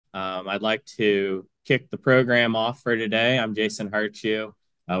I'd like to kick the program off for today. I'm Jason Hartshew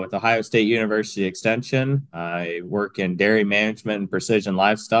with Ohio State University Extension. I work in dairy management and precision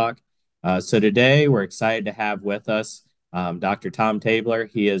livestock. So today we're excited to have with us Dr. Tom Tabler.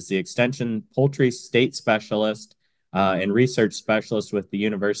 He is the Extension Poultry State Specialist and Research Specialist with the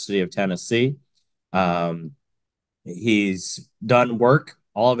University of Tennessee. Um, He's done work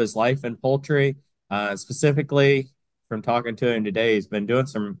all of his life in poultry. Specifically, from talking to him today, he's been doing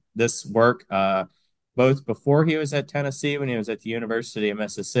some this work both before he was at Tennessee when he was at the University of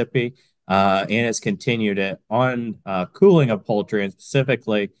Mississippi, and has continued it on cooling of poultry, and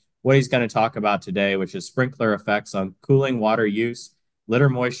specifically what he's going to talk about today, which is sprinkler effects on cooling water use, litter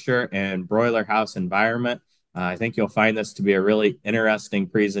moisture, and broiler house environment. I think you'll find this to be a really interesting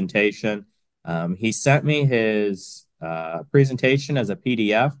presentation. He sent me his presentation as a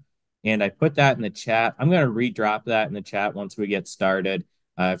PDF, and I put that in the chat. I'm going to redrop that in the chat once we get started.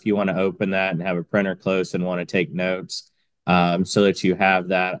 If you want to open that and have a printer close and want to take notes, so that you have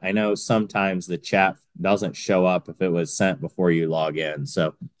that. I know sometimes the chat doesn't show up if it was sent before you log in.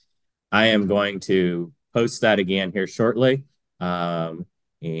 So I am going to post that again here shortly.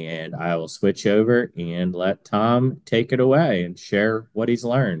 And I will switch over and let Tom take it away and share what he's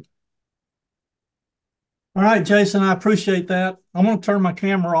learned. All right, Jason, I appreciate that. I'm going to turn my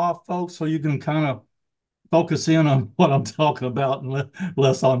camera off, folks, so you can kind of focus in on what I'm talking about and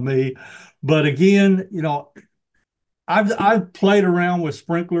less on me. But again, I've played around with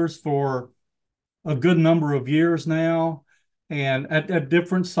sprinklers for a good number of years now, and at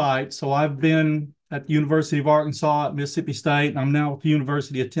different sites. So I've been at the University of Arkansas, at Mississippi State, and I'm now at the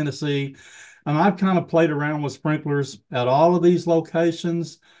University of Tennessee. And I've kind of played around with sprinklers at all of these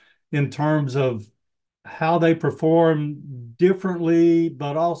locations in terms of how they perform differently,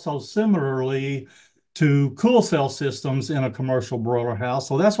 but also similarly to cool cell systems in a commercial broiler house.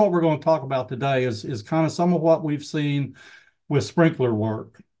 So that's what we're going to talk about today is kind of some of what we've seen with sprinkler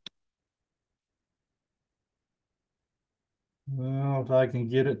work. Well, if I can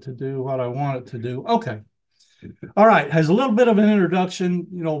get it to do what I want it to do. Okay. All right. As a little bit of an introduction,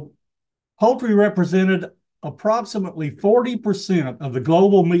 poultry represented approximately 40% of the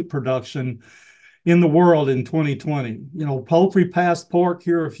global meat production in the world in 2020. Poultry passed pork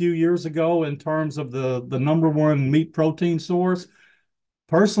here a few years ago in terms of the number one meat protein source.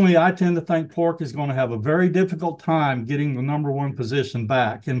 Personally, I tend to think pork is going to have a very difficult time getting the number one position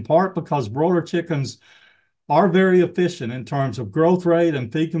back, in part because broiler chickens are very efficient in terms of growth rate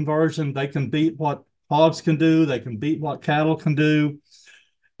and feed conversion. They can beat what hogs can do. They can beat what cattle can do.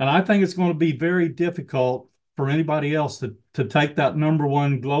 And I think it's going to be very difficult for anybody else to take that number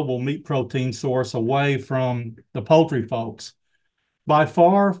one global meat protein source away from the poultry folks. By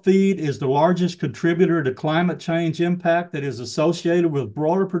far, feed is the largest contributor to climate change impact that is associated with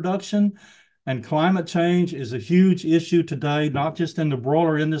broiler production. And climate change is a huge issue today, not just in the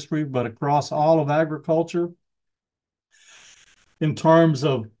broiler industry, but across all of agriculture in terms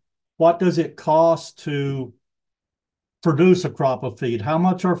of what does it cost to produce a crop of feed? How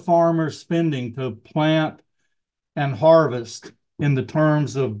much are farmers spending to plant and harvest in the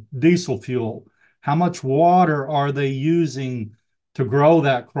terms of diesel fuel? How much water are they using to grow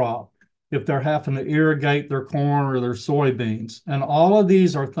that crop if they're having to irrigate their corn or their soybeans? And all of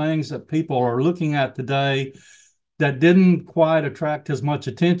these are things that people are looking at today that didn't quite attract as much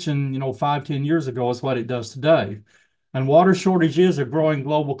attention, 5, 10 years ago as what it does today. And water shortage is a growing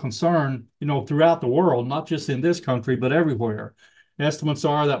global concern, throughout the world, not just in this country, but everywhere. Estimates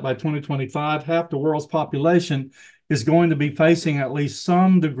are that by 2025, half the world's population is going to be facing at least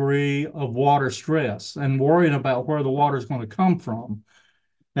some degree of water stress and worrying about where the water is going to come from.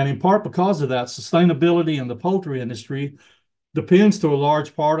 And in part because of that, sustainability in the poultry industry depends to a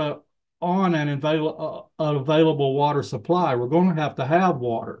large part on an available water supply. We're going to have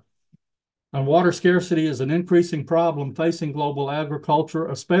water. And water scarcity is an increasing problem facing global agriculture,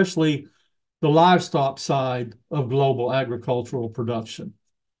 especially the livestock side of global agricultural production.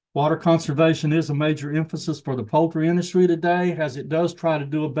 Water conservation is a major emphasis for the poultry industry today, as it does try to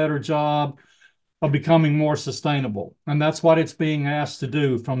do a better job of becoming more sustainable. And that's what it's being asked to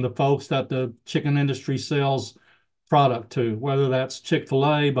do from the folks that the chicken industry sells product to, whether that's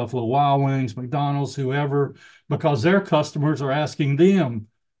Chick-fil-A, Buffalo Wild Wings, McDonald's, whoever, because their customers are asking them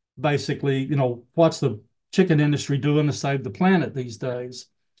basically, what's the chicken industry doing to save the planet these days?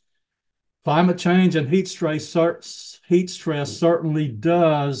 Climate change and heat stress certainly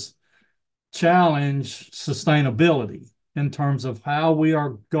does challenge sustainability in terms of how we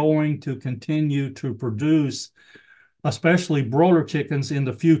are going to continue to produce, especially broiler chickens in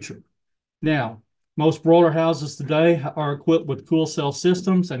the future. Now, Most broiler houses today are equipped with cool cell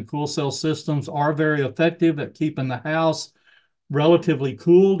systems, and cool cell systems are very effective at keeping the house relatively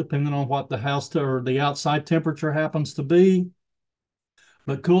cool, depending on what the house or the outside temperature happens to be.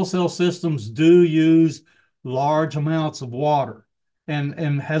 But cool cell systems do use large amounts of water.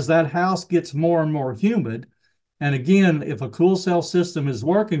 And as that house gets more and more humid, and again, if a cool cell system is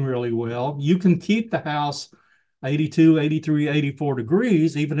working really well, you can keep the house 82, 83, 84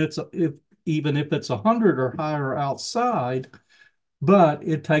 degrees, even if it's 100 or higher outside, but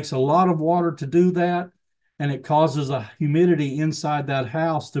it takes a lot of water to do that, and it causes a humidity inside that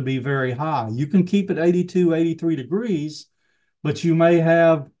house to be very high. You can keep it 82, 83 degrees, but you may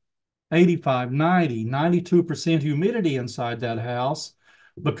have 85, 90, 92% humidity inside that house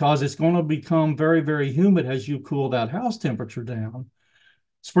because it's going to become very, very humid as you cool that house temperature down.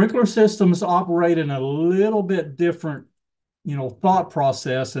 Sprinkler systems operate in a little bit different, thought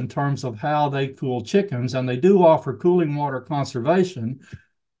process in terms of how they cool chickens, and they do offer cooling water conservation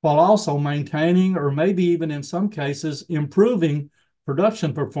while also maintaining, or maybe even in some cases, improving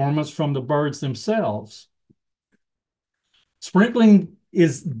production performance from the birds themselves. Sprinkling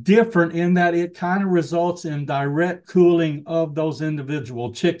is different in that it kind of results in direct cooling of those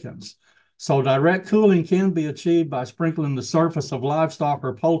individual chickens. So direct cooling can be achieved by sprinkling the surface of livestock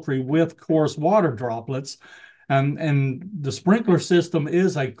or poultry with coarse water droplets. And the sprinkler system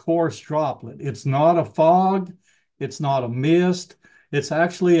is a coarse droplet. It's not a fog. It's not a mist. It's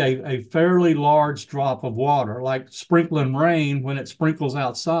actually a fairly large drop of water, like sprinkling rain when it sprinkles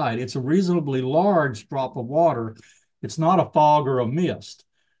outside. It's a reasonably large drop of water. It's not a fog or a mist.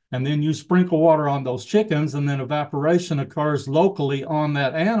 And then you sprinkle water on those chickens, and then evaporation occurs locally on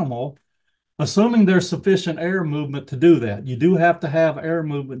that animal, assuming there's sufficient air movement to do that. You do have to have air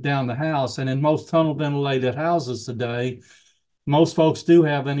movement down the house. And in most tunnel ventilated houses today, most folks do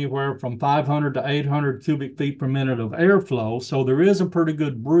have anywhere from 500 to 800 cubic feet per minute of airflow. So there is a pretty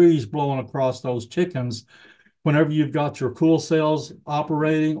good breeze blowing across those chickens whenever you've got your cool cells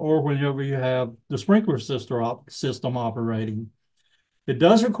operating or whenever you have the sprinkler system operating. It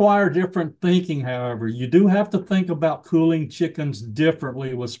does require different thinking, however. You do have to think about cooling chickens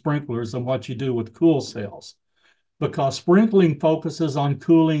differently with sprinklers than what you do with cool cells, because sprinkling focuses on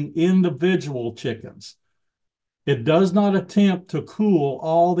cooling individual chickens. It does not attempt to cool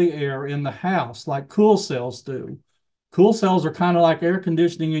all the air in the house like cool cells do. Cool cells are kind of like air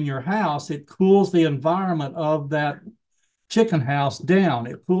conditioning in your house. It cools the environment of that chicken house down.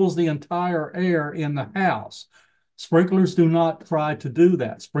 It cools the entire air in the house. Sprinklers do not try to do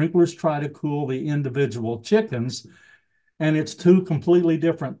that. Sprinklers try to cool the individual chickens, and it's two completely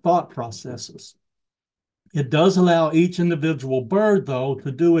different thought processes. It does allow each individual bird, though,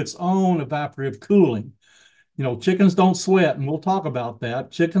 to do its own evaporative cooling. Chickens don't sweat, and we'll talk about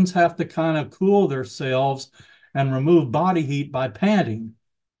that. Chickens have to kind of cool themselves and remove body heat by panting.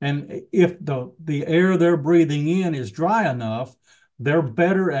 And if the air they're breathing in is dry enough, they're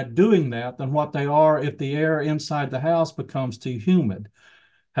better at doing that than what they are if the air inside the house becomes too humid.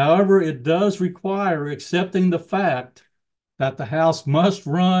 However, it does require accepting the fact that the house must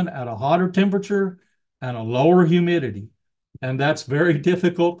run at a hotter temperature and a lower humidity. And that's very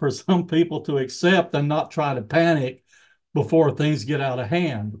difficult for some people to accept and not try to panic before things get out of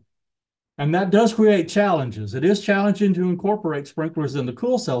hand. And that does create challenges. It is challenging to incorporate sprinklers in the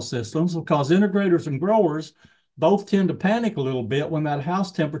cool cell systems because integrators and growers both tend to panic a little bit when that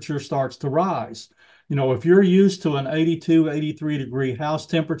house temperature starts to rise. If you're used to an 82, 83 degree house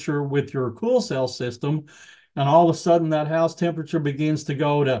temperature with your cool cell system, and all of a sudden that house temperature begins to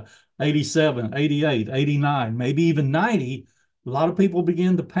go to 87, 88, 89, maybe even 90, a lot of people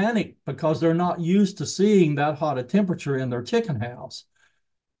begin to panic because they're not used to seeing that hot a temperature in their chicken house.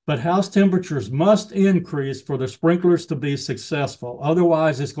 But house temperatures must increase for the sprinklers to be successful.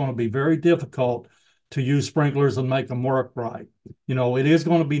 Otherwise, it's going to be very difficult to use sprinklers and make them work right. It is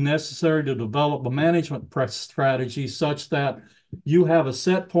going to be necessary to develop a management strategy such that you have a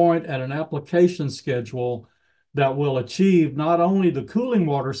set point and an application schedule that will achieve not only the cooling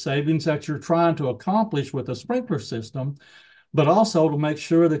water savings that you're trying to accomplish with a sprinkler system, but also to make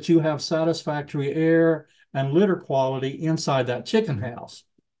sure that you have satisfactory air and litter quality inside that chicken house.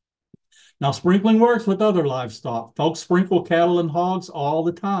 Now, sprinkling works with other livestock. Folks sprinkle cattle and hogs all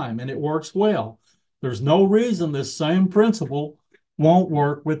the time, and it works well. There's no reason this same principle won't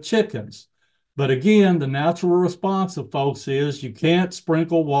work with chickens. But again, the natural response of folks is you can't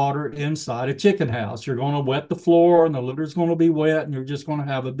sprinkle water inside a chicken house. You're going to wet the floor, and the litter's going to be wet, and you're just going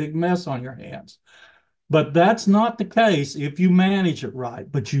to have a big mess on your hands. But that's not the case if you manage it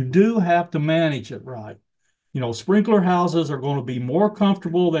right. But you do have to manage it right. Sprinkler houses are going to be more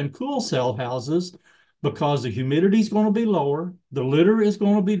comfortable than cool cell houses because the humidity is going to be lower, the litter is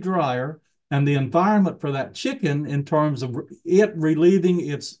going to be drier, and the environment for that chicken in terms of it relieving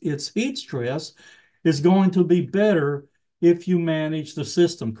its heat stress is going to be better if you manage the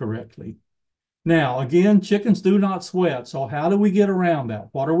system correctly. Now, again, chickens do not sweat. So how do we get around that?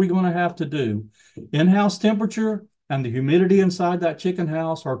 What are we going to have to do? In-house temperature and the humidity inside that chicken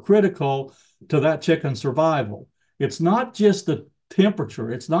house are critical to that chicken survival. It's not just the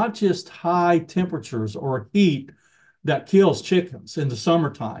temperature. It's not just high temperatures or heat that kills chickens in the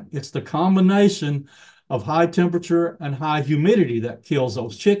summertime. It's the combination of high temperature and high humidity that kills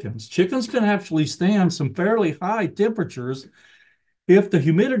those chickens. Chickens can actually stand some fairly high temperatures if the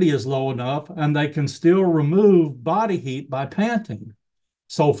humidity is low enough, and they can still remove body heat by panting.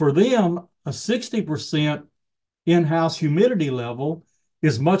 So for them, a 60% in-house humidity level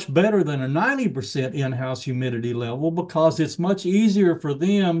is much better than a 90% in-house humidity level because it's much easier for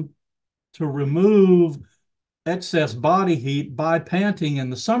them to remove excess body heat by panting in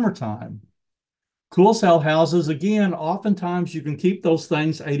the summertime. Cool cell houses, again, oftentimes you can keep those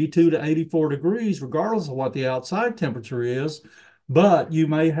things 82 to 84 degrees, regardless of what the outside temperature is, but you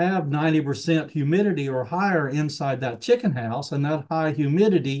may have 90% humidity or higher inside that chicken house, and that high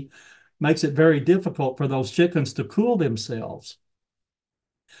humidity makes it very difficult for those chickens to cool themselves.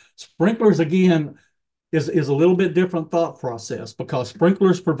 Sprinklers, again, is a little bit different thought process because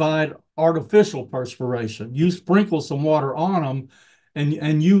sprinklers provide artificial perspiration. You sprinkle some water on them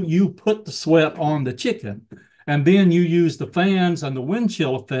and you put the sweat on the chicken. And then you use the fans and the wind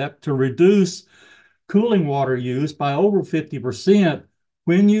chill effect to reduce cooling water use by over 50%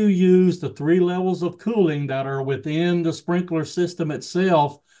 when you use the 3 levels of cooling that are within the sprinkler system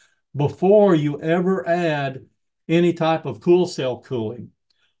itself before you ever add any type of cool cell cooling.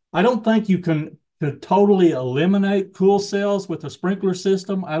 I don't think you can totally eliminate cool cells with a sprinkler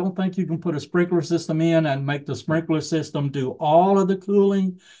system. I don't think you can put a sprinkler system in and make the sprinkler system do all of the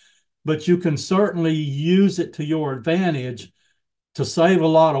cooling, but you can certainly use it to your advantage to save a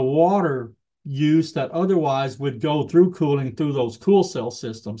lot of water use that otherwise would go through cooling through those cool cell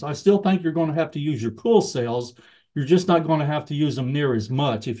systems. I still think you're going to have to use your cool cells. You're just not going to have to use them near as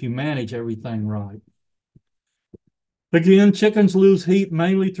much if you manage everything right. Again, chickens lose heat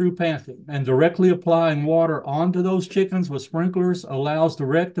mainly through panting, and directly applying water onto those chickens with sprinklers allows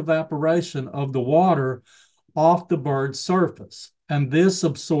direct evaporation of the water off the bird's surface. And this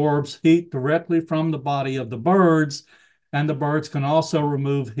absorbs heat directly from the body of the birds, and the birds can also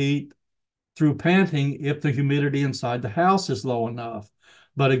remove heat through panting if the humidity inside the house is low enough.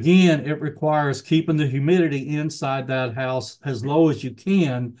 But again, it requires keeping the humidity inside that house as low as you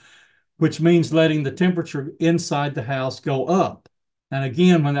can, which means letting the temperature inside the house go up. And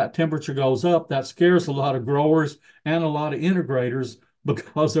again, when that temperature goes up, that scares a lot of growers and a lot of integrators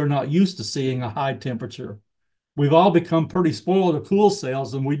because they're not used to seeing a high temperature. We've all become pretty spoiled of cool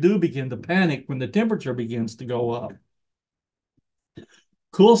cells, and we do begin to panic when the temperature begins to go up.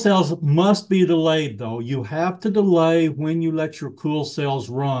 Cool cells must be delayed, though. You have to delay when you let your cool cells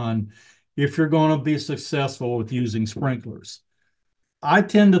run if you're going to be successful with using sprinklers. I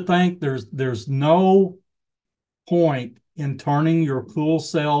tend to think there's no point in turning your cool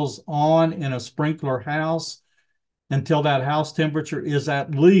cells on in a sprinkler house until that house temperature is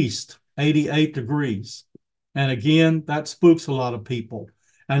at least 88 degrees. And again, that spooks a lot of people.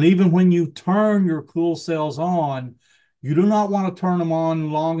 And even when you turn your cool cells on, you do not want to turn them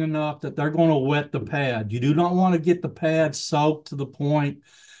on long enough that they're going to wet the pad. You do not want to get the pad soaked to the point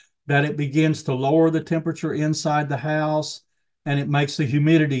that it begins to lower the temperature inside the house and it makes the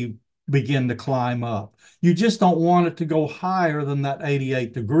humidity begin to climb up. You just don't want it to go higher than that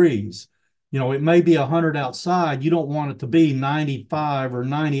 88 degrees. It may be 100 outside. You don't want it to be 95 or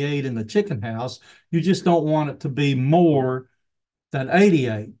 98 in the chicken house. You just don't want it to be more than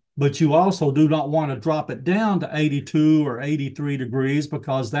 88. But you also do not want to drop it down to 82 or 83 degrees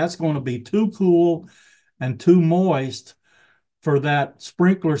because that's going to be too cool and too moist for that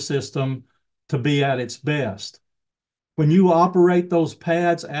sprinkler system to be at its best. When you operate those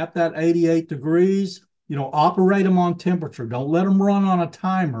pads at that 88 degrees, operate them on temperature. Don't let them run on a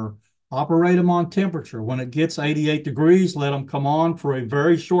timer. Operate them on temperature. When it gets 88 degrees, let them come on for a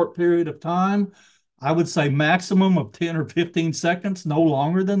very short period of time. I would say maximum of 10 or 15 seconds, no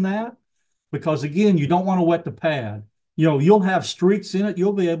longer than that. Because again, you don't want to wet the pad. You'll have streaks in it.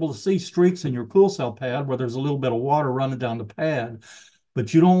 You'll be able to see streaks in your cool cell pad where there's a little bit of water running down the pad.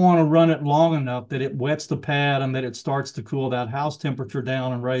 But you don't want to run it long enough that it wets the pad and that it starts to cool that house temperature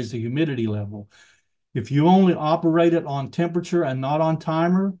down and raise the humidity level. If you only operate it on temperature and not on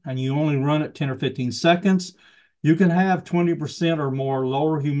timer, and you only run it 10 or 15 seconds, you can have 20% or more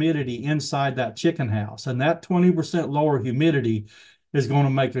lower humidity inside that chicken house. And that 20% lower humidity is going to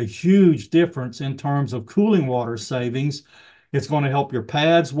make a huge difference in terms of cooling water savings. It's going to help your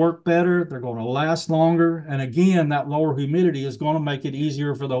pads work better. They're going to last longer. And again, that lower humidity is going to make it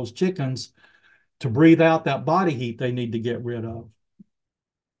easier for those chickens to breathe out that body heat they need to get rid of.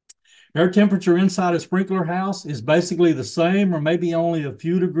 Air temperature inside a sprinkler house is basically the same or maybe only a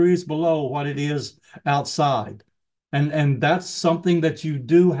few degrees below what it is outside. And that's something that you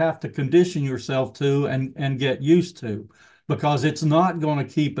do have to condition yourself to and get used to, because it's not going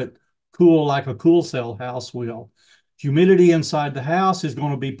to keep it cool like a cool cell house will. Humidity inside the house is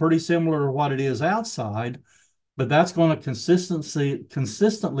going to be pretty similar to what it is outside, but that's going to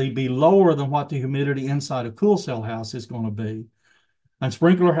consistently be lower than what the humidity inside a cool cell house is going to be. And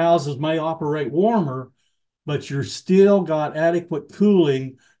sprinkler houses may operate warmer, but you're still got adequate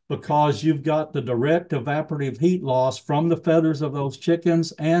cooling because you've got the direct evaporative heat loss from the feathers of those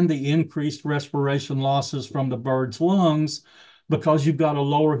chickens and the increased respiration losses from the bird's lungs, because you've got a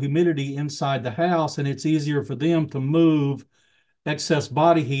lower humidity inside the house and it's easier for them to move excess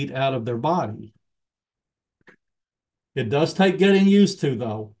body heat out of their body. It does take getting used to,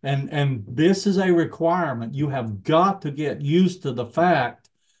 though, and this is a requirement. You have got to get used to the fact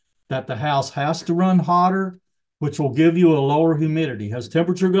that the house has to run hotter, which will give you a lower humidity. As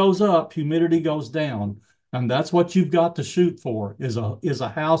temperature goes up, humidity goes down. And that's what you've got to shoot for, is a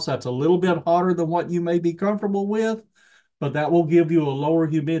house that's a little bit hotter than what you may be comfortable with, but that will give you a lower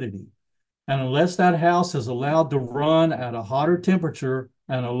humidity. And unless that house is allowed to run at a hotter temperature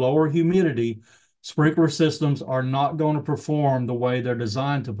and a lower humidity, sprinkler systems are not going to perform the way they're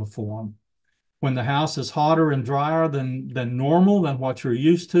designed to perform. When the house is hotter and drier than normal, than what you're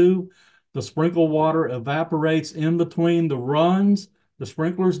used to, the sprinkle water evaporates in between the runs. The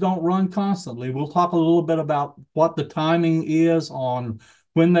sprinklers don't run constantly. We'll talk a little bit about what the timing is on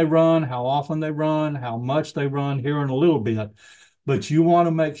when they run, how often they run, how much they run here in a little bit. But you want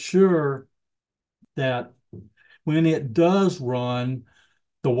to make sure that when it does run,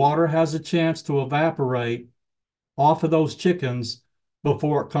 the water has a chance to evaporate off of those chickens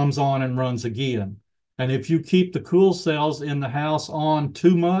before it comes on and runs again. And if you keep the cool cells in the house on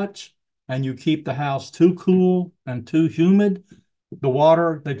too much and you keep the house too cool and too humid, the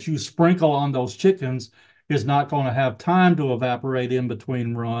water that you sprinkle on those chickens is not going to have time to evaporate in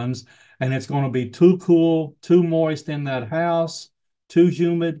between runs. And it's going to be too cool, too moist in that house, too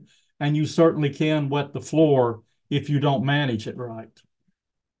humid, and you certainly can wet the floor if you don't manage it right.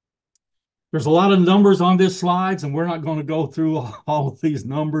 There's a lot of numbers on this slides, and we're not going to go through all of these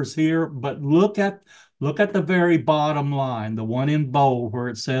numbers here, but look at the very bottom line, the one in bold where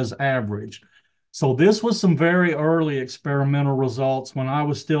it says average. So this was some very early experimental results when I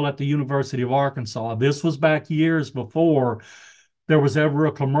was still at the University of Arkansas. This was back years before there was ever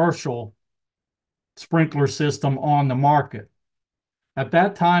a commercial sprinkler system on the market. At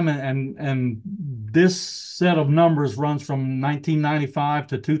that time, and this set of numbers runs from 1995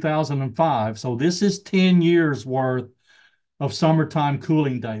 to 2005. So this is 10 years worth of summertime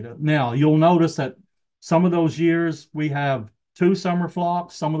cooling data. Now, you'll notice that some of those years we have 2 summer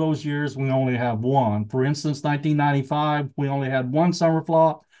flocks. Some of those years we only have 1. For instance, 1995, we only had 1 summer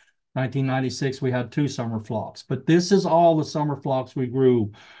flock. 1996, we had 2 summer flocks. But this is all the summer flocks we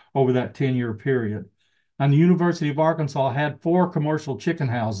grew over that 10-year period. And the University of Arkansas had 4 commercial chicken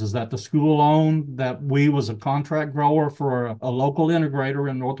houses that the school owned, that we was a contract grower for a local integrator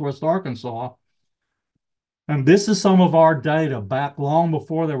in Northwest Arkansas. And this is some of our data back long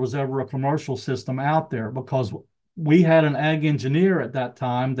before there was ever a commercial system out there, because we had an ag engineer at that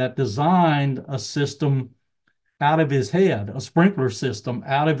time that designed a system out of his head, a sprinkler system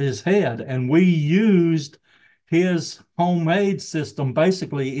out of his head. And we used his homemade system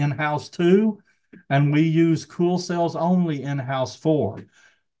basically in-house too. And we use cool cells only in house 4.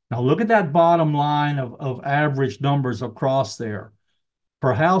 Now look at that bottom line of average numbers across there.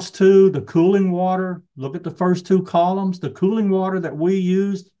 For house 2, the cooling water, look at the first 2 columns. The cooling water that we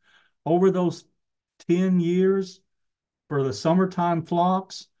used over those 10 years for the summertime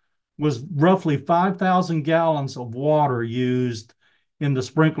flocks was roughly 5,000 gallons of water used in the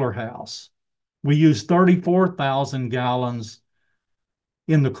sprinkler house. We used 34,000 gallons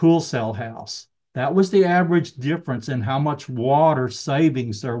in the cool cell house. That was the average difference in how much water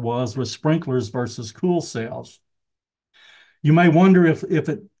savings there was with sprinklers versus cool cells. You may wonder if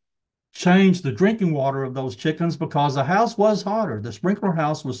it changed the drinking water of those chickens, because the house was hotter. The sprinkler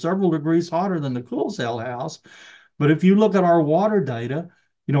house was several degrees hotter than the cool cell house. But if you look at our water data,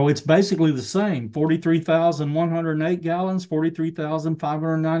 It's basically the same. 43,108 gallons,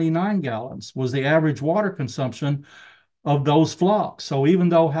 43,599 gallons was the average water consumption of those flocks. So even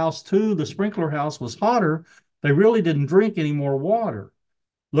though house two, the sprinkler house, was hotter, they really didn't drink any more water.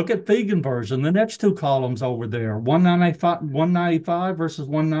 Look at feed conversion, the next two columns over there, 195 versus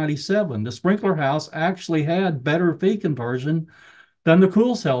 197. The sprinkler house actually had better feed conversion than the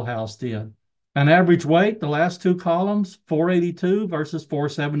cool cell house did. An average weight, the last two columns, 482 versus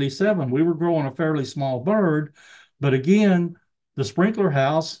 477. We were growing a fairly small bird, but again, the sprinkler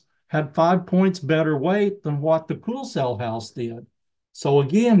house had 5 points better weight than what the cool cell house did. So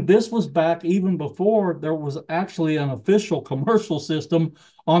again, this was back even before there was actually an official commercial system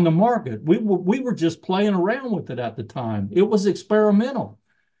on the market. We were just playing around with it at the time. It was experimental.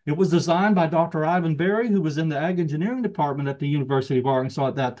 It was designed by Dr. Ivan Berry, who was in the ag engineering department at the University of Arkansas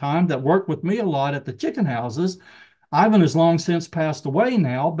at that time, that worked with me a lot at the chicken houses. Ivan has long since passed away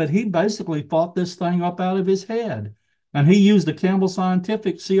now, but he basically fought this thing up out of his head. And he used the Campbell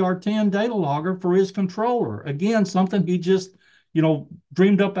Scientific CR10 data logger for his controller. Again, something he just,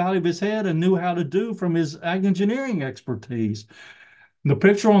 dreamed up out of his head and knew how to do from his ag engineering expertise. The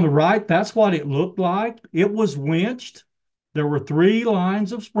picture on the right, that's what it looked like. It was winched. There were 3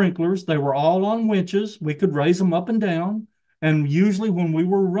 lines of sprinklers. They were all on winches. We could raise them up and down. And usually when we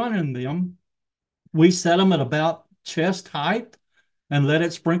were running them, we set them at about chest height and let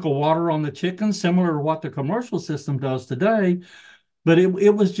it sprinkle water on the chickens, similar to what the commercial system does today. But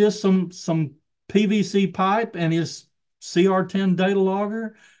it was just some PVC pipe and his CR10 data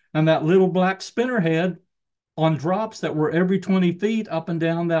logger and that little black spinner head on drops that were every 20 feet up and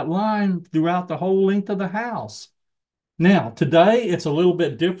down that line throughout the whole length of the house. Now, today it's a little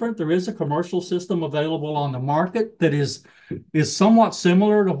bit different. There is a commercial system available on the market that is somewhat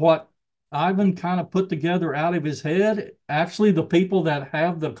similar to what Ivan kind of put together out of his head. Actually, the people that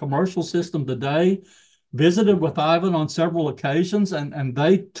have the commercial system today visited with Ivan on several occasions, and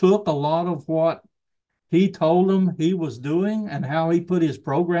they took a lot of what he told them he was doing and how he put his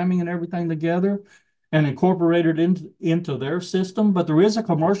programming and everything together and incorporated into their system. But there is a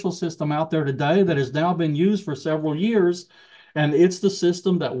commercial system out there today that has now been used for several years. And it's the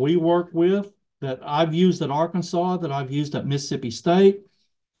system that we work with, that I've used at Arkansas, that I've used at Mississippi State.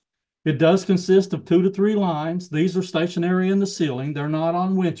 It does consist of 2 to 3 lines. These are stationary in the ceiling. They're not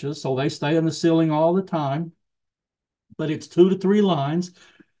on winches, so they stay in the ceiling all the time. But it's 2 to 3 lines.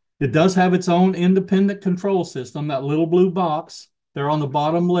 It does have its own independent control system, that little blue box there on the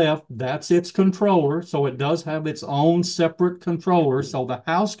bottom left, that's its controller. So it does have its own separate controller. So the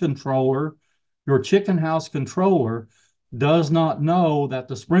house controller, your chicken house controller, does not know that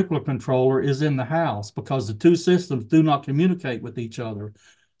the sprinkler controller is in the house because the two systems do not communicate with each other.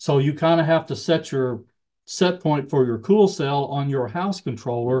 So you kind of have to set your set point for your cool cell on your house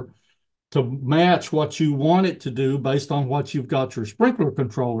controller to match what you want it to do based on what you've got your sprinkler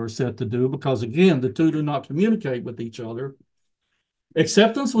controller set to do, because again, the two do not communicate with each other.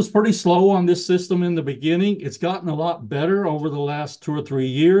 Acceptance was pretty slow on this system in the beginning. It's gotten a lot better over the last 2 or 3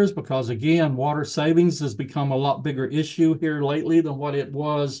 years because again, water savings has become a lot bigger issue here lately than what it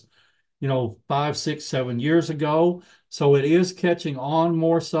was, 5, 6, 7 years ago. So it is catching on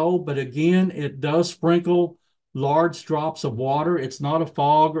more so, but again, it does sprinkle large drops of water. It's not a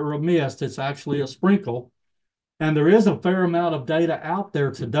fog or a mist. It's actually a sprinkle. And there is a fair amount of data out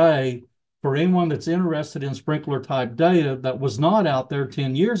there today for anyone that's interested in sprinkler type data that was not out there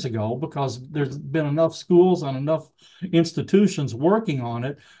 10 years ago, because there's been enough schools and enough institutions working on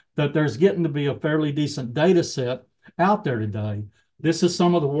it that there's getting to be a fairly decent data set out there today. This is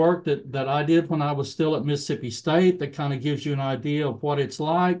some of the work that I did when I was still at Mississippi State that kind of gives you an idea of what it's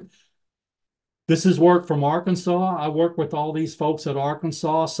like. This is work from Arkansas. I worked with all these folks at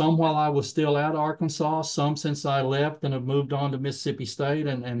Arkansas, some while I was still at Arkansas, some since I left and have moved on to Mississippi State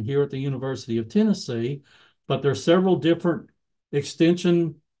and here at the University of Tennessee. But there's several different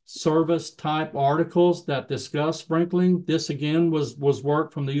extension service type articles that discuss sprinkling. This again was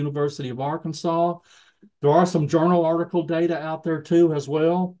work from the University of Arkansas. There are some journal article data out there too as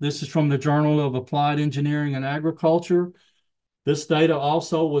well. This is from the Journal of Applied Engineering and Agriculture. This data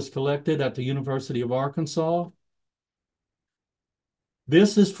also was collected at the University of Arkansas.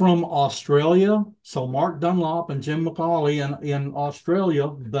 This is from Australia. So Mark Dunlop and Jim McCauley in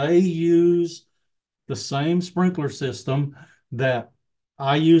Australia, they use the same sprinkler system that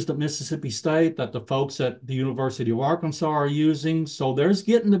I used at Mississippi State, that the folks at the University of Arkansas are using. So there's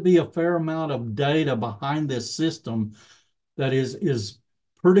getting to be a fair amount of data behind this system that is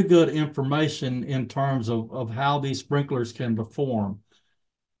pretty good information in terms of how these sprinklers can perform.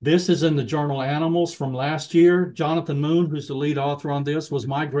 This is in the journal Animals from last year. Jonathan Moon, who's the lead author on this, was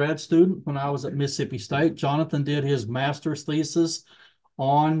my grad student when I was at Mississippi State. Jonathan did his master's thesis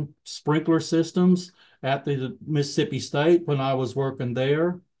on sprinkler systems at the Mississippi State when I was working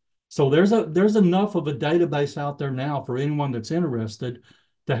there. So there's enough of a database out there now for anyone that's interested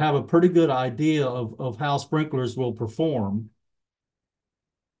to have a pretty good idea of how sprinklers will perform.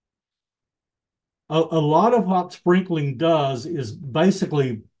 A lot of what sprinkling does is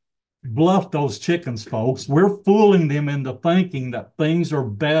basically bluff those chickens, folks. We're fooling them into thinking that things are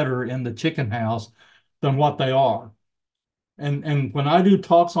better in the chicken house than what they are. And when I do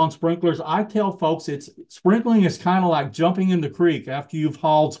talks on sprinklers, I tell folks it's sprinkling is kind of like jumping in the creek after you've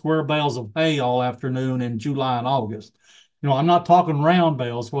hauled square bales of hay all afternoon in July and August. I'm not talking round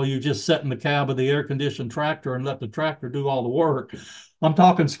bales where you just sit in the cab of the air-conditioned tractor and let the tractor do all the work. I'm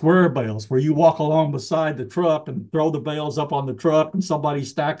talking square bales where you walk along beside the truck and throw the bales up on the truck and somebody's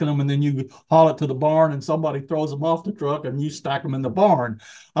stacking them and then you haul it to the barn and somebody throws them off the truck and you stack them in the barn.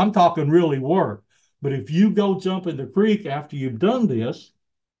 I'm talking really work. But if you go jump in the creek after you've done this,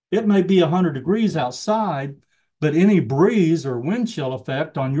 it may be 100 degrees outside, but any breeze or wind chill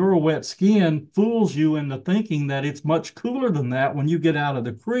effect on your wet skin fools you into thinking that it's much cooler than that when you get out of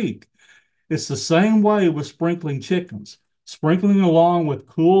the creek. It's the same way with sprinkling chickens. Sprinkling along with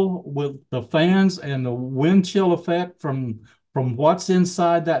the fans and the wind chill effect from what's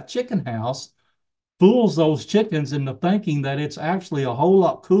inside that chicken house fools those chickens into thinking that it's actually a whole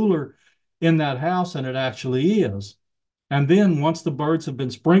lot cooler in that house than it actually is. And then once the birds have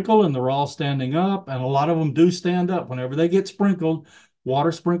been sprinkled and they're all standing up, and a lot of them do stand up whenever they get sprinkled,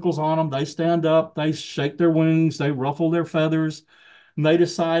 water sprinkles on them, they stand up, they shake their wings, they ruffle their feathers, and they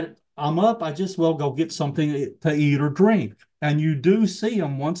decide, I'm up, I just will go get something to eat or drink. And you do see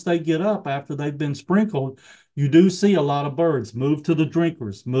them once they get up after they've been sprinkled. You do see a lot of birds move to the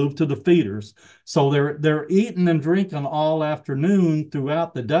drinkers, move to the feeders. So they're eating and drinking all afternoon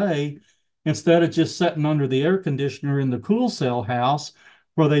throughout the day instead of just sitting under the air conditioner in the cool cell house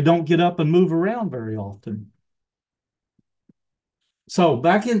where they don't get up and move around very often. So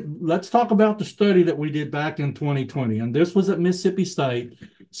let's talk about the study that we did back in 2020, and this was at Mississippi State.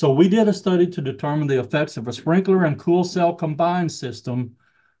 So we did a study to determine the effects of a sprinkler and cool cell combined system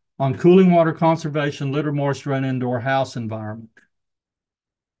on cooling water conservation, litter moisture, and indoor house environment.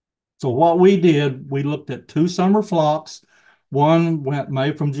 So what we did, we looked at two summer flocks. One went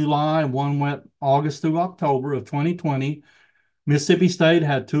May from July, and one went August through October of 2020. Mississippi State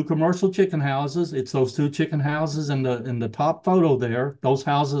had two commercial chicken houses. It's those two chicken houses in the top photo there. Those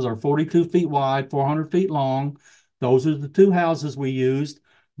houses are 42 feet wide, 400 feet long. Those are the two houses we used.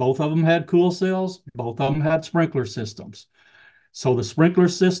 Both of them had cool cells. Both of them had sprinkler systems. So the sprinkler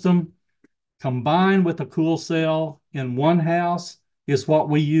system combined with a cool cell in one house is what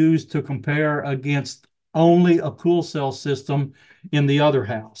we use to compare against only a cool cell system in the other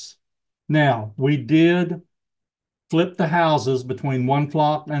house. Now, we did flip the houses between one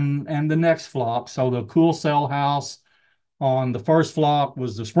flock and the next flock. So the cool cell house on the first flock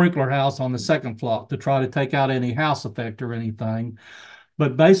was the sprinkler house on the second flock to try to take out any house effect or anything.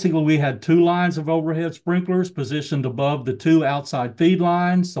 But basically, we had two lines of overhead sprinklers positioned above the two outside feed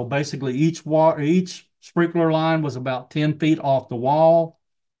lines. So basically, each sprinkler line was about 10 feet off the wall.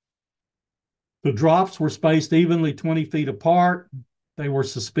 The drops were spaced evenly 20 feet apart. They were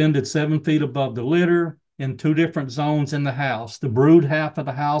suspended 7 feet above the litter in two different zones in the house. The brood half of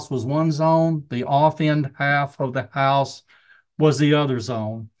the house was one zone. The off-end half of the house was the other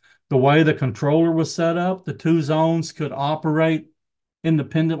zone. The way the controller was set up, the two zones could operate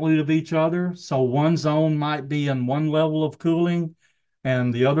independently of each other. So one zone might be in one level of cooling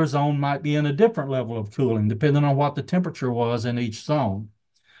and the other zone might be in a different level of cooling, depending on what the temperature was in each zone.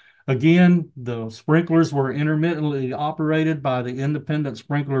 Again, the sprinklers were intermittently operated by the independent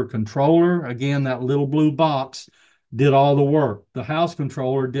sprinkler controller. Again, that little blue box did all the work. The house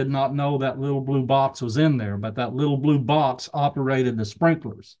controller did not know that little blue box was in there, but that little blue box operated the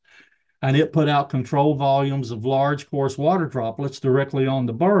sprinklers. And it put out control volumes of large, coarse water droplets directly on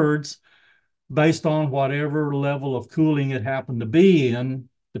the birds based on whatever level of cooling it happened to be in,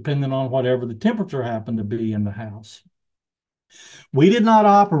 depending on whatever the temperature happened to be in the house. We did not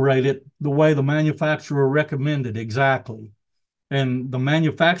operate it the way the manufacturer recommended exactly. And the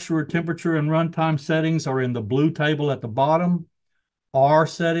manufacturer temperature and runtime settings are in the blue table at the bottom. Our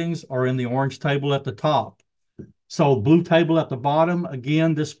settings are in the orange table at the top. So blue table at the bottom,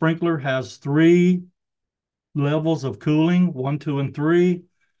 again, this sprinkler has three levels of cooling, 1, 2, and 3.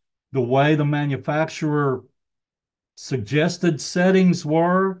 The way the manufacturer suggested settings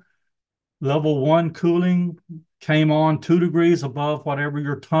were Level one cooling came on 2 degrees above whatever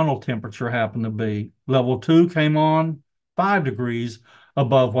your tunnel temperature happened to be. Level two came on 5 degrees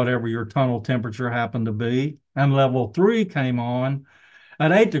above whatever your tunnel temperature happened to be. And level three came on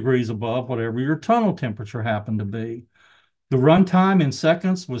at 8 degrees above whatever your tunnel temperature happened to be. The runtime in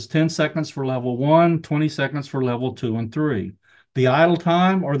seconds was 10 seconds for level one, 20 seconds for level two and three. The idle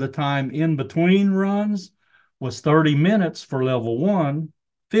time, or the time in between runs, was 30 minutes for level one,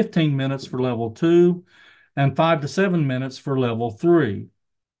 15 minutes for level two, and 5 to 7 minutes for level three.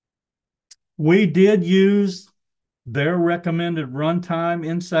 We did use their recommended runtime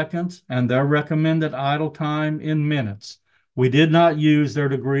in seconds and their recommended idle time in minutes. We did not use their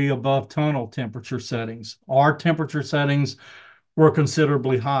degree above tunnel temperature settings. Our temperature settings were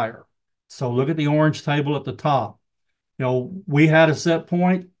considerably higher. So look at the orange table at the top. We had a set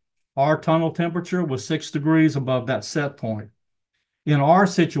point. Our tunnel temperature was 6 degrees above that set point. In our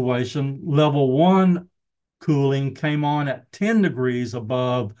situation, level one cooling came on at 10 degrees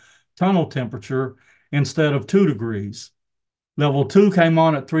above tunnel temperature instead of 2 degrees. Level two came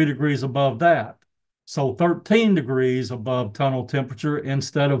on at 3 degrees above that. So 13 degrees above tunnel temperature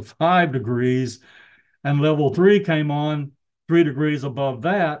instead of 5 degrees. And level three came on 3 degrees above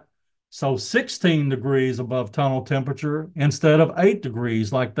that. So 16 degrees above tunnel temperature instead of 8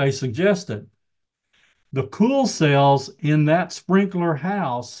 degrees like they suggested. The cool cells in that sprinkler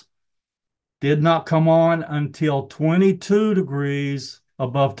house did not come on until 22 degrees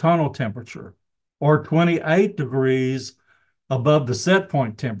above tunnel temperature or 28 degrees above the set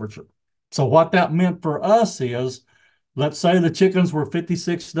point temperature. So what that meant for us is, let's say the chickens were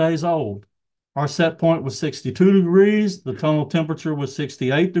 56 days old. Our set point was 62 degrees. The tunnel temperature was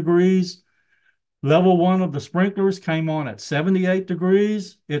 68 degrees. Level one of the sprinklers came on at 78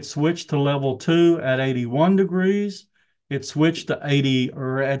 degrees. It switched to level two at 81 degrees. It switched to 80,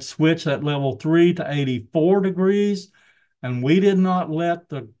 or it switched at level three to 84 degrees. And we did not let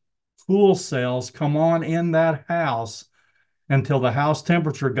the cool cells come on in that house until the house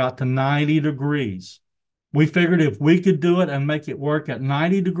temperature got to 90 degrees. We figured if we could do it and make it work at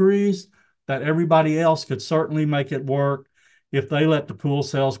 90 degrees, that everybody else could certainly make it work if they let the cool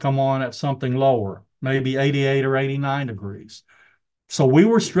cells come on at something lower, maybe 88 or 89 degrees. So we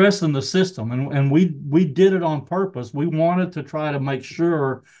were stressing the system, and we did it on purpose. We wanted to try to make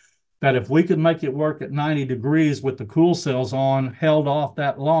sure that if we could make it work at 90 degrees with the cool cells on, held off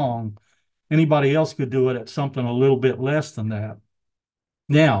that long, anybody else could do it at something a little bit less than that.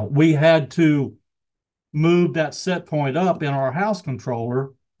 Now, we had to move that set point up in our house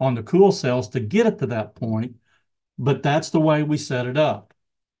controller on the cool cells to get it to that point, but that's the way we set it up.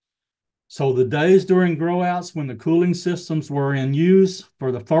 So the days during growouts when the cooling systems were in use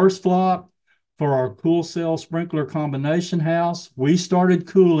for the first flock, for our cool cell sprinkler combination house, we started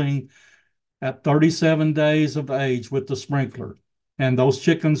cooling at 37 days of age with the sprinkler. And those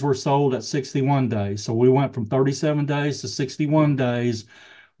chickens were sold at 61 days. So we went from 37 days to 61 days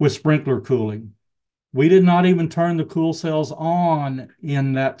with sprinkler cooling. We did not even turn the cool cells on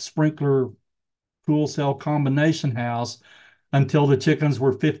in that sprinkler cool cell combination house until the chickens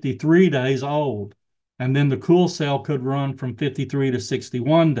were 53 days old. And then the cool cell could run from 53 to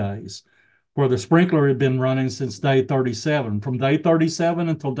 61 days, where the sprinkler had been running since day 37. From day 37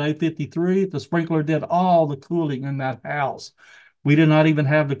 until day 53, the sprinkler did all the cooling in that house. We did not even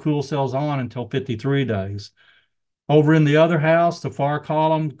have the cool cells on until 53 days. Over in the other house, the far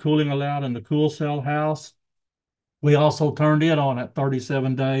column, cooling allowed in the cool cell house, we also turned it on at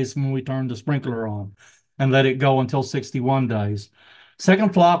 37 days when we turned the sprinkler on and let it go until 61 days.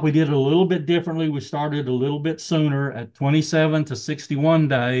 Second flock, we did it a little bit differently. We started a little bit sooner at 27 to 61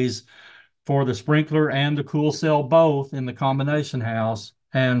 days for the sprinkler and the cool cell both in the combination house,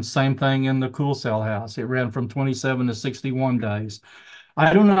 and same thing in the cool cell house. It ran from 27 to 61 days.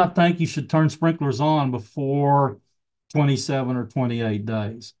 I do not think you should turn sprinklers on before 27 or 28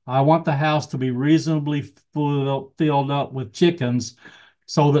 days. I want the house to be reasonably filled up with chickens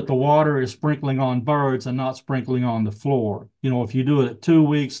so that the water is sprinkling on birds and not sprinkling on the floor. If you do it at 2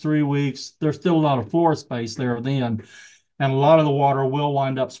 weeks, 3 weeks, there's still a lot of floor space there then. And a lot of the water will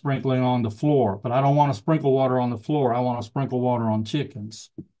wind up sprinkling on the floor. But I don't want to sprinkle water on the floor. I want to sprinkle water on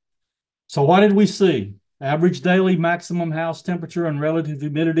chickens. So what did we see? Average daily maximum house temperature and relative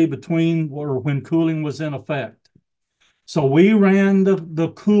humidity between or when cooling was in effect. So we ran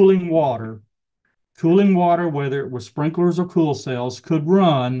the cooling water. Cooling water, whether it was sprinklers or cool cells, could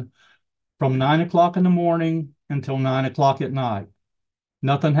run from 9 o'clock in the morning until 9 o'clock at night.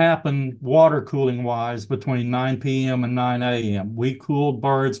 Nothing happened water cooling wise between 9 p.m. and 9 a.m. We cooled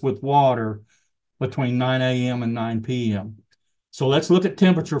birds with water between 9 a.m. and 9 p.m. So let's look at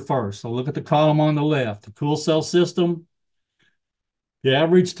temperature first. So look at the column on the left, the cool cell system. The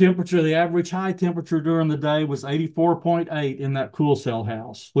average temperature, the average high temperature during the day was 84.8 in that cool cell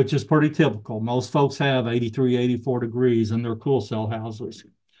house, which is pretty typical. Most folks have 83, 84 degrees in their cool cell houses.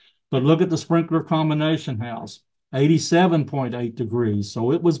 But look at the sprinkler combination house, 87.8 degrees.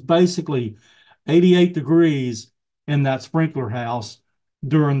 So it was basically 88 degrees in that sprinkler house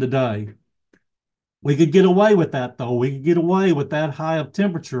during the day. We could get away with that, though. We could get away with that high of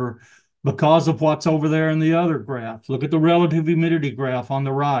temperature because of what's over there in the other graph. Look at the relative humidity graph on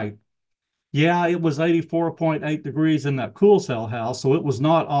the right. Yeah, it was 84.8 degrees in that cool cell house, so it was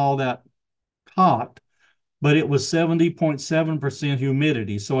not all that hot, but it was 70.7%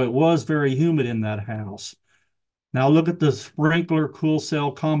 humidity, so it was very humid in that house. Now look at the sprinkler cool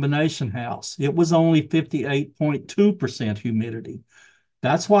cell combination house. It was only 58.2% humidity.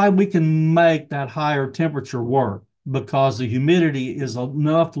 That's why we can make that higher temperature work, because the humidity is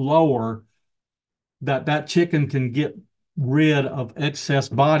enough lower that that chicken can get rid of excess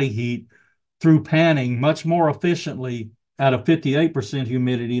body heat through panning much more efficiently at a 58%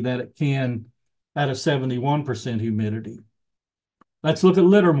 humidity than it can at a 71% humidity. Let's look at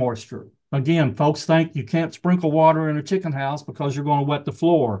litter moisture. Again, folks think you can't sprinkle water in a chicken house because you're going to wet the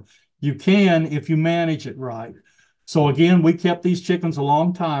floor. You can if you manage it right. So again, we kept these chickens a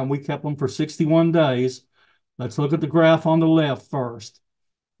long time. We kept them for 61 days. Let's look at the graph on the left first.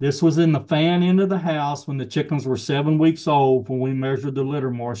 This was in the fan end of the house when the chickens were 7 weeks old, when we measured the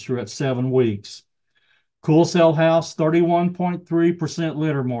litter moisture at 7 weeks. Cool cell house, 31.3%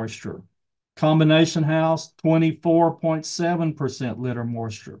 litter moisture. Combination house, 24.7% litter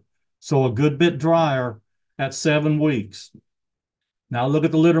moisture. So a good bit drier at 7 weeks. Now look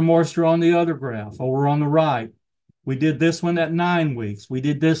at the litter moisture on the other graph over on the right. We did this one at 9 weeks. We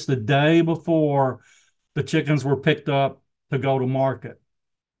did this the day before the chickens were picked up to go to market.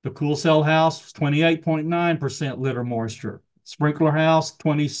 The cool cell house was 28.9% litter moisture. Sprinkler house,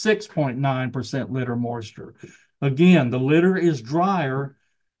 26.9% litter moisture. Again, the litter is drier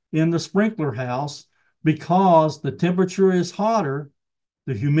in the sprinkler house because the temperature is hotter,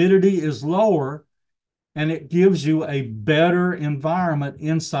 the humidity is lower, and it gives you a better environment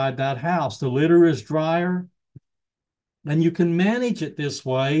inside that house. The litter is drier, and you can manage it this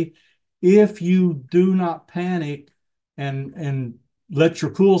way if you do not panic and let your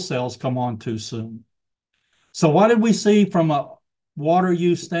cool cells come on too soon. So what did we see from a water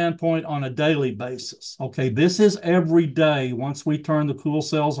use standpoint on a daily basis? Okay, this is every day once we turn the cool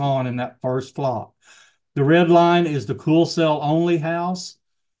cells on in that first flock. The red line is the cool cell only house.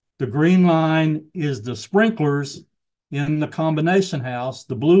 The green line is the sprinklers in the combination house.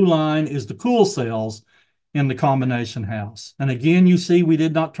 The blue line is the cool cells in the combination house. And again, you see we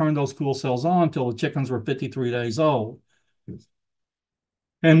did not turn those cool cells on until the chickens were 53 days old.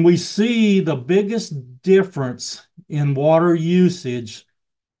 And we see the biggest difference in water usage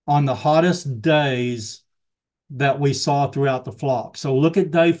on the hottest days that we saw throughout the flock. So look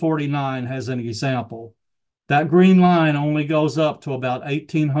at day 49 as an example. That green line only goes up to about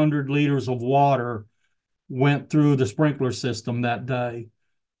 1,800 liters of water went through the sprinkler system that day.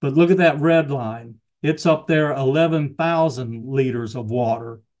 But look at that red line. It's up there 11,000 liters of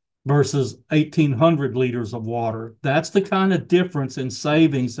water versus 1,800 liters of water. That's the kind of difference in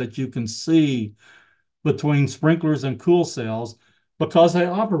savings that you can see between sprinklers and cool cells because they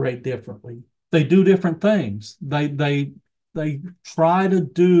operate differently. They do different things. They try to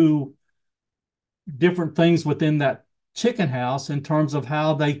do different things within that chicken house in terms of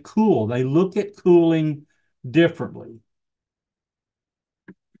how they cool. They look at cooling differently.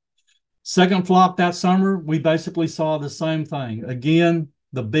 Second flock that summer, we basically saw the same thing. Again,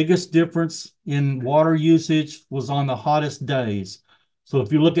 the biggest difference in water usage was on the hottest days. So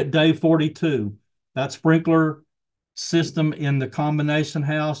if you look at day 42, that sprinkler system in the combination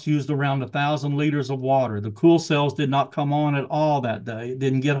house used around 1,000 liters of water. The cool cells did not come on at all that day. It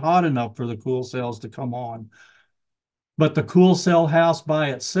didn't get hot enough for the cool cells to come on. But the cool cell house by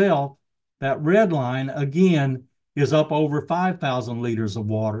itself, that red line, again, is up over 5,000 liters of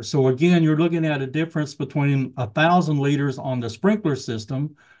water. So again, you're looking at a difference between 1,000 liters on the sprinkler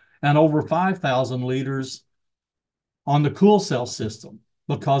system and over 5,000 liters on the cool cell system.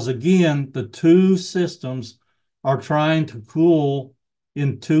 Because again, the two systems are trying to cool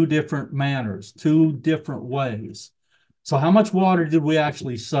in two different manners, two different ways. So how much water did we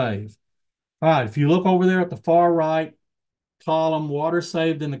actually save? All right, if you look over there at the far right column, water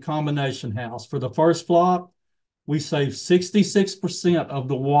saved in the combination house. For the first flock, we saved 66% of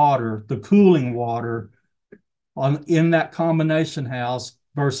the water, the cooling water, in that combination house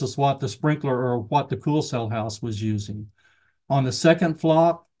versus what the sprinkler or what the cool cell house was using. On the second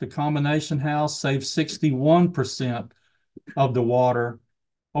flock, the combination house saves 61% of the water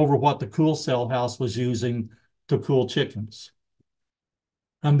over what the cool cell house was using to cool chickens.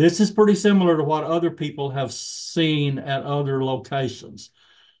 And this is pretty similar to what other people have seen at other locations.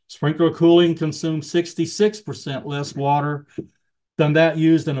 Sprinkler cooling consumes 66% less water than that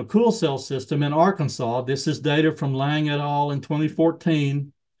used in a cool cell system in Arkansas. This is data from Lang et al. In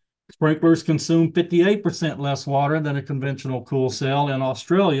 2014. Sprinklers consume 58% less water than a conventional cool cell in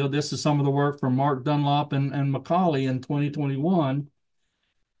Australia. This is some of the work from Mark Dunlop and Macaulay in 2021,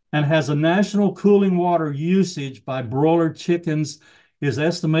 and has a national cooling water usage by broiler chickens is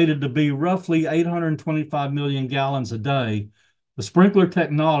estimated to be roughly 825 million gallons a day. The sprinkler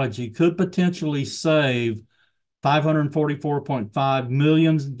technology could potentially save 544.5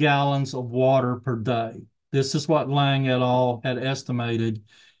 million gallons of water per day. This is what Lang et al. Had estimated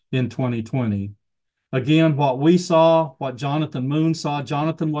in 2020. Again, what we saw, what Jonathan Moon saw,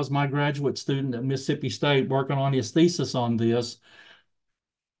 Jonathan was my graduate student at Mississippi State working on his thesis on this.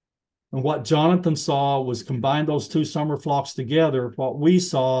 And what Jonathan saw was combine those two summer flocks together. What we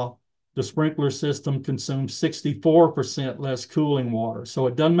saw, the sprinkler system consumes 64% less cooling water. So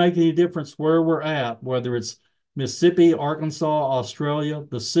it doesn't make any difference where we're at, whether it's Mississippi, Arkansas, Australia.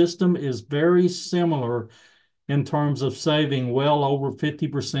 The system is very similar in terms of saving well over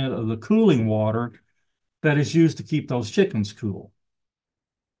 50% of the cooling water that is used to keep those chickens cool.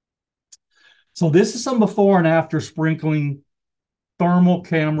 So this is some before and after sprinkling thermal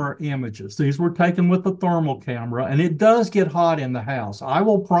camera images. These were taken with the thermal camera, and it does get hot in the house. I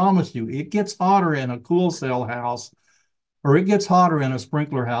will promise you, it gets hotter in a cool cell house, or it gets hotter in a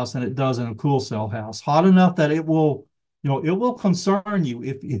sprinkler house than it does in a cool cell house. Hot enough that it will, it will concern you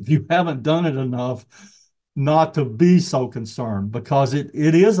if you haven't done it enough not to be so concerned, because it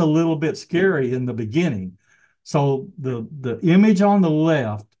is a little bit scary in the beginning. So the image on the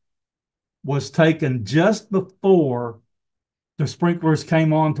left was taken just before the sprinklers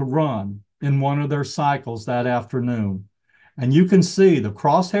came on to run in one of their cycles that afternoon. And you can see the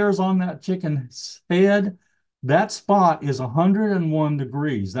crosshairs on that chicken's head. That spot is 101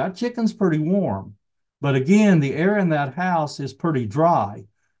 degrees. That chicken's pretty warm. But again, the air in that house is pretty dry.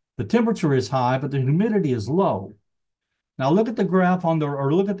 The temperature is high, but the humidity is low. Now look at the graph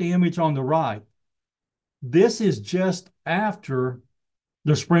or look at the image on the right. This is just after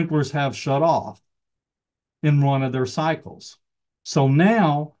the sprinklers have shut off in one of their cycles. So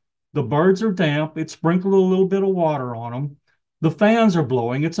now the birds are damp. It sprinkled a little bit of water on them. The fans are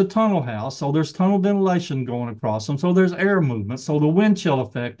blowing. It's a tunnel house, so there's tunnel ventilation going across them. So there's air movement. So the wind chill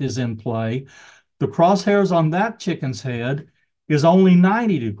effect is in play. The crosshairs on that chicken's head is only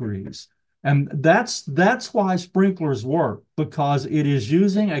 90 degrees. And that's why sprinklers work, because it is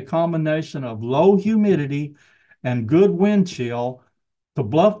using a combination of low humidity and good wind chill to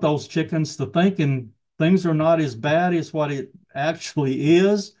bluff those chickens to thinking things are not as bad as what it actually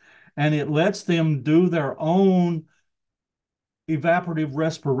is. And it lets them do their own evaporative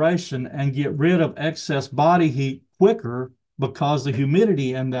respiration and get rid of excess body heat quicker because the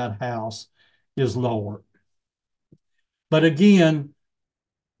humidity in that house is lower. But again,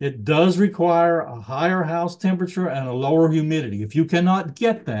 it does require a higher house temperature and a lower humidity. If you cannot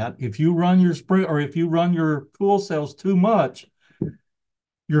get that, if you run your cool cells too much,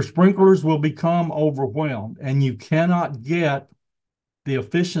 your sprinklers will become overwhelmed, and you cannot get the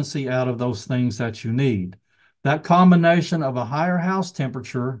efficiency out of those things that you need. That combination of a higher house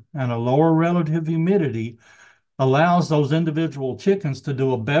temperature and a lower relative humidity allows those individual chickens to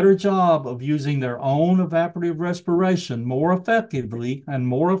do a better job of using their own evaporative respiration more effectively and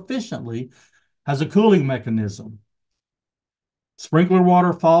more efficiently as a cooling mechanism. Sprinkler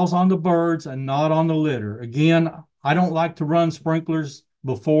water falls on the birds and not on the litter. Again, I don't like to run sprinklers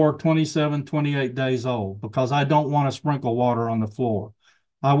before 27, 28 days old because I don't want to sprinkle water on the floor.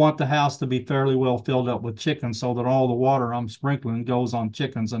 I want the house to be fairly well filled up with chickens so that all the water I'm sprinkling goes on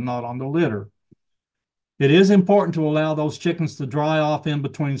chickens and not on the litter. It is important to allow those chickens to dry off in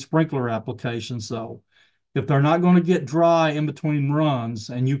between sprinkler applications, though. If they're not going to get dry in between runs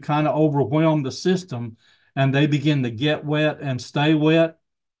and you kind of overwhelm the system and they begin to get wet and stay wet,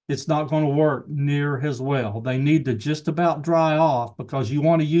 it's not going to work near as well. They need to just about dry off because you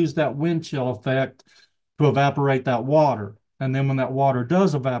want to use that wind chill effect to evaporate that water. And then when that water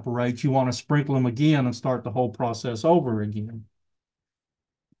does evaporate, you want to sprinkle them again and start the whole process over again.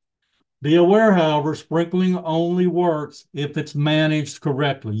 Be aware, however, sprinkling only works if it's managed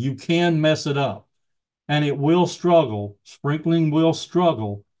correctly. You can mess it up, and it will struggle. Sprinkling will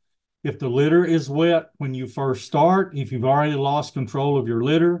struggle if the litter is wet when you first start, if you've already lost control of your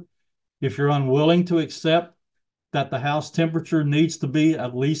litter, if you're unwilling to accept that the house temperature needs to be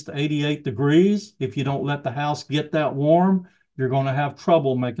at least 88 degrees. If you don't let the house get that warm, you're going to have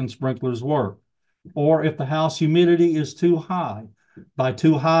trouble making sprinklers work. Or if the house humidity is too high. By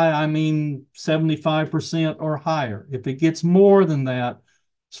too high, I mean 75% or higher. If it gets more than that,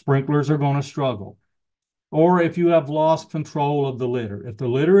 sprinklers are going to struggle. Or if you have lost control of the litter. If the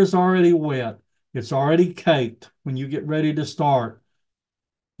litter is already wet, it's already caked when you get ready to start,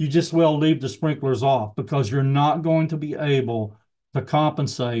 you just well leave the sprinklers off because you're not going to be able to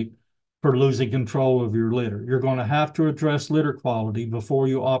compensate for losing control of your litter. You're going to have to address litter quality before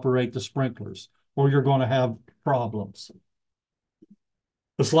you operate the sprinklers, or you're going to have problems.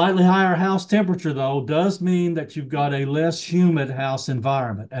 The slightly higher house temperature, though, does mean that you've got a less humid house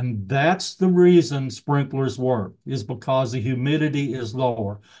environment. And that's the reason sprinklers work, is because the humidity is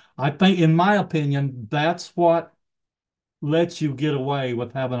lower. I think, in my opinion, that's what lets you get away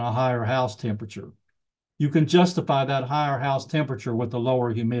with having a higher house temperature. You can justify that higher house temperature with the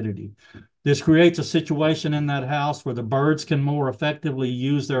lower humidity. This creates a situation in that house where the birds can more effectively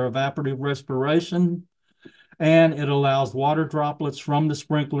use their evaporative respiration, and it allows water droplets from the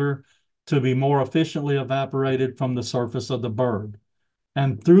sprinkler to be more efficiently evaporated from the surface of the bird.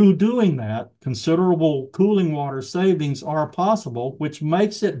 And through doing that, considerable cooling water savings are possible, which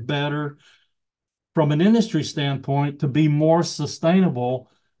makes it better from an industry standpoint to be more sustainable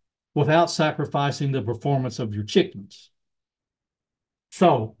without sacrificing the performance of your chickens.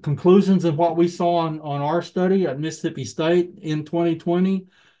 So, conclusions of what we saw on our study at Mississippi State in 2020,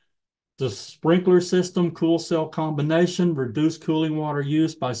 the sprinkler system cool cell combination reduced cooling water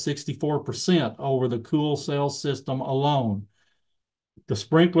use by 64% over the cool cell system alone. The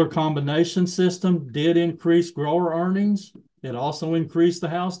sprinkler combination system did increase grower earnings. It also increased the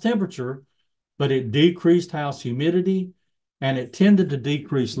house temperature, but it decreased house humidity and it tended to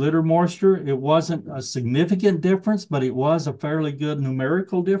decrease litter moisture. It wasn't a significant difference, but it was a fairly good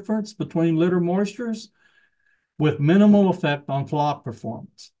numerical difference between litter moistures with minimal effect on flock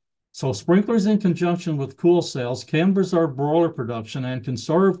performance. So sprinklers in conjunction with cool cells can preserve broiler production and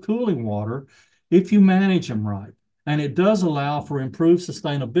conserve cooling water if you manage them right. And it does allow for improved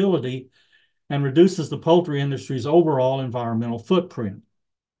sustainability and reduces the poultry industry's overall environmental footprint.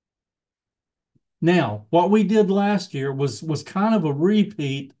 Now, what we did last year was kind of a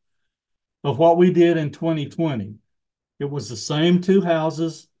repeat of what we did in 2020. It was the same two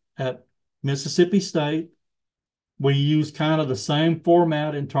houses at Mississippi State. We used kind of the same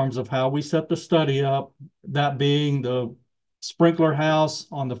format in terms of how we set the study up, that being the sprinkler house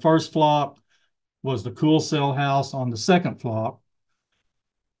on the first flock was the cool cell house on the second flock.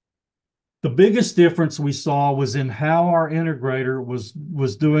 The biggest difference we saw was in how our integrator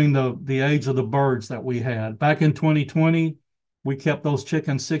was doing the age of the birds that we had. Back in 2020, we kept those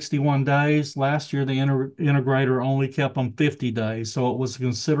chickens 61 days. Last year, the integrator only kept them 50 days. So it was a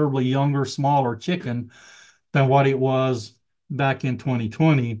considerably younger, smaller chicken than what it was back in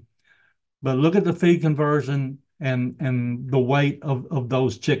 2020. But look at the feed conversion and the weight of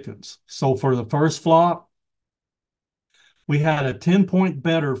those chickens. So for the first flock, we had a 10-point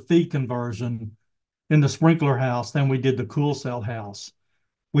better feed conversion in the sprinkler house than we did the cool cell house.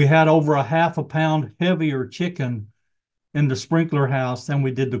 We had over a half a pound heavier chicken in the sprinkler house than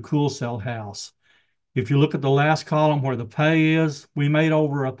we did the cool cell house. If you look at the last column where the pay is, we made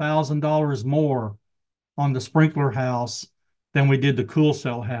over $1,000 more on the sprinkler house than we did the cool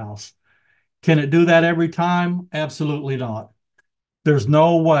cell house. Can it do that every time? Absolutely not. There's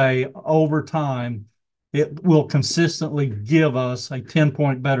no way over time it will consistently give us a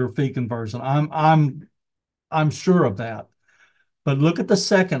 10-point better feed conversion. I'm sure of that. But look at the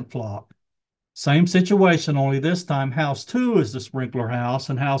second flock. Same situation, only this time house 2 is the sprinkler house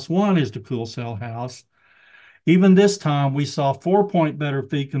and house 1 is the cool cell house. Even this time, we saw 4-point better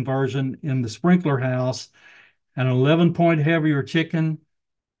feed conversion in the sprinkler house, an 11-point heavier chicken,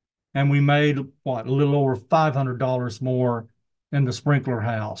 and we made, what, a little over $500 more in the sprinkler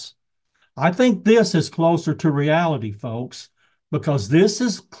house. I think this is closer to reality, folks, because this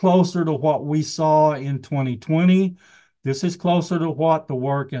is closer to what we saw in 2020. This is closer to what the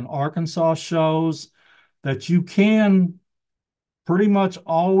work in Arkansas shows, that you can pretty much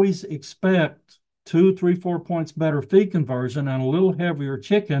always expect 2, 3, 4 points better feed conversion and a little heavier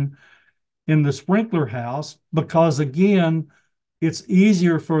chicken in the sprinkler house because, again, it's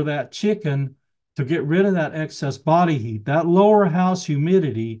easier for that chicken to get rid of that excess body heat. That lower house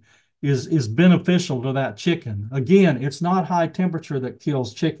humidity is beneficial to that chicken. Again, it's not high temperature that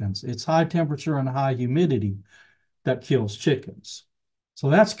kills chickens. It's high temperature and high humidity that kills chickens. So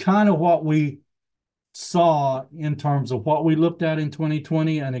that's kind of what we saw in terms of what we looked at in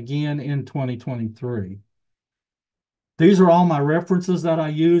 2020 and again in 2023. These are all my references that I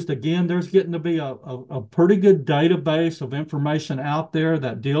used. Again, there's getting to be a pretty good database of information out there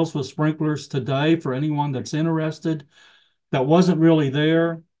that deals with sprinklers today for anyone that's interested. That wasn't really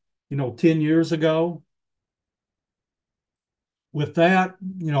there, 10 years ago. With that,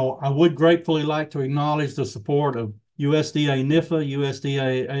 I would gratefully like to acknowledge the support of USDA NIFA,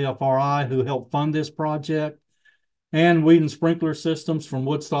 USDA AFRI, who helped fund this project, and Whedon Sprinkler Systems from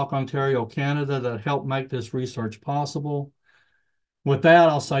Woodstock, Ontario, Canada, that helped make this research possible. With that,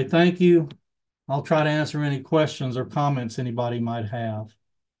 I'll say thank you. I'll try to answer any questions or comments anybody might have.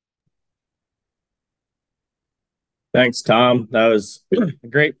 Thanks, Tom. That was a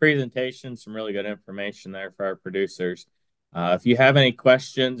great presentation. Some really good information there for our producers. If you have any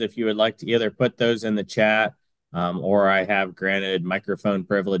questions, if you would like to either put those in the chat, or I have granted microphone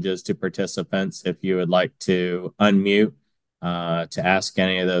privileges to participants if you would like to unmute to ask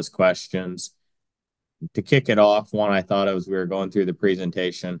any of those questions. To kick it off, one I thought as we were going through the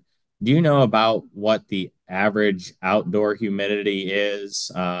presentation, do you know about what the average outdoor humidity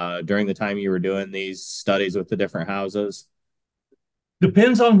is during the time you were doing these studies with the different houses?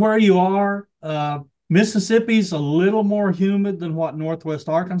 Depends on where you are. Mississippi's a little more humid than what Northwest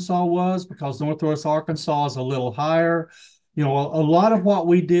Arkansas was because Northwest Arkansas is a little higher. A lot of what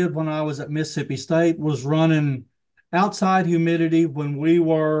we did when I was at Mississippi State was running outside humidity when we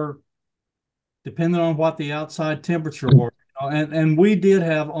were, depending on what the outside temperature were. And we did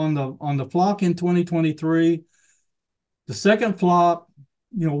have on the flock in 2023, the second flock,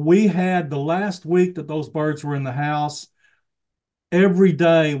 we had the last week that those birds were in the house, every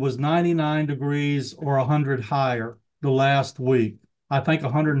day was 99 degrees or 100 higher the last week. I think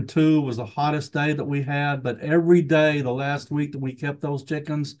 102 was the hottest day that we had, but every day the last week that we kept those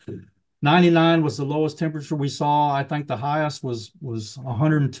chickens, 99 was the lowest temperature we saw. I think the highest was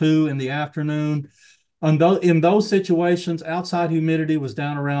 102 in the afternoon. In those situations, outside humidity was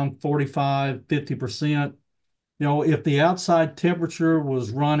down around 45, 50%. If the outside temperature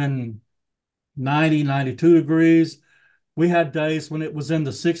was running 90, 92 degrees, we had days when it was in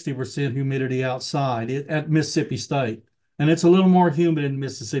the 60% humidity outside at Mississippi State. And it's a little more humid in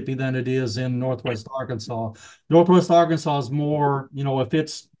Mississippi than it is in Northwest Arkansas. Northwest Arkansas is more, if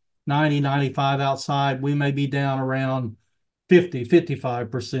it's 90, 95 outside, we may be down around 50,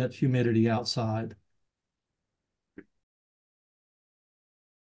 55% humidity outside.